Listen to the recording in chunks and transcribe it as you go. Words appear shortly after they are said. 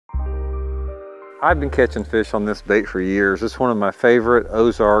I've been catching fish on this bait for years. It's one of my favorite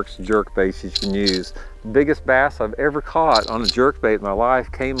Ozarks jerk baits you can use. The biggest bass I've ever caught on a jerk bait in my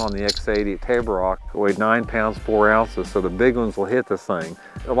life came on the X-80 at Table Rock. It weighed 9 pounds, 4 ounces, so the big ones will hit this thing.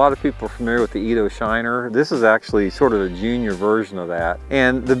 A lot of people are familiar with the Edo Shiner. This is actually sort of a junior version of that.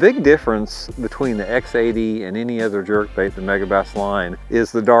 And the big difference between the X-80 and any other jerk bait, the Megabass line,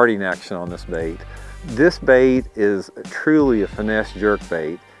 is the darting action on this bait. This bait is truly a finesse jerk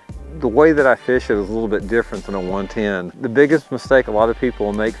bait. The way that I fish it is a little bit different than a 110. The biggest mistake a lot of people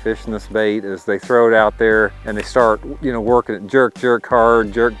will make fishing this bait is they throw it out there and they start, working it jerk, jerk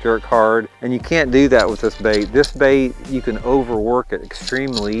hard, jerk, jerk hard. And you can't do that with this bait. This bait, you can overwork it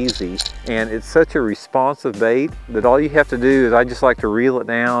extremely easy. And it's such a responsive bait that all you have to do is I just like to reel it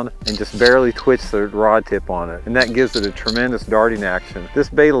down and just barely twitch the rod tip on it. And that gives it a tremendous darting action. This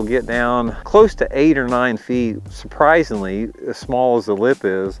bait will get down close to 8 or 9 feet, surprisingly, as small as the lip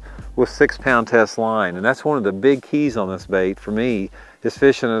is, with 6-pound test line. And that's one of the big keys on this bait for me, is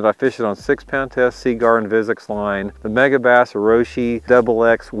fishing it. I fish it on 6-pound test Seaguar and Vizix line, the Megabass Orochi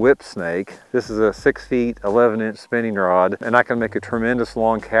XX whip snake. This is a 6 feet 11-inch spinning rod, and I can make a tremendous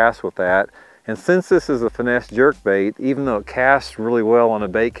long cast with that. And since this is a finesse jerk bait, even though it casts really well on a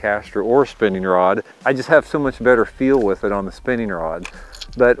bait caster or spinning rod, I just have so much better feel with it on the spinning rod.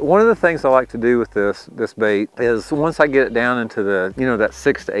 But one of the things I like to do with this bait is once I get it down into the, that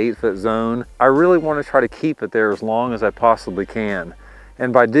 6 to 8 foot zone, I really want to try to keep it there as long as I possibly can.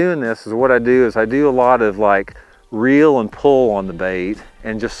 And by doing this, what I do is I do a lot of like reel and pull on the bait,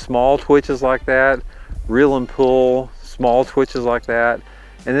 and just small twitches like that, reel and pull, small twitches like that.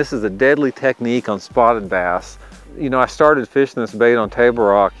 And this is a deadly technique on spotted bass. I started fishing this bait on Table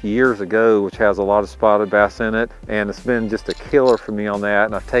Rock years ago, which has a lot of spotted bass in it, and it's been just a killer for me on that,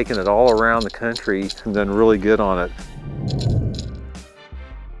 and I've taken it all around the country and done really good on it.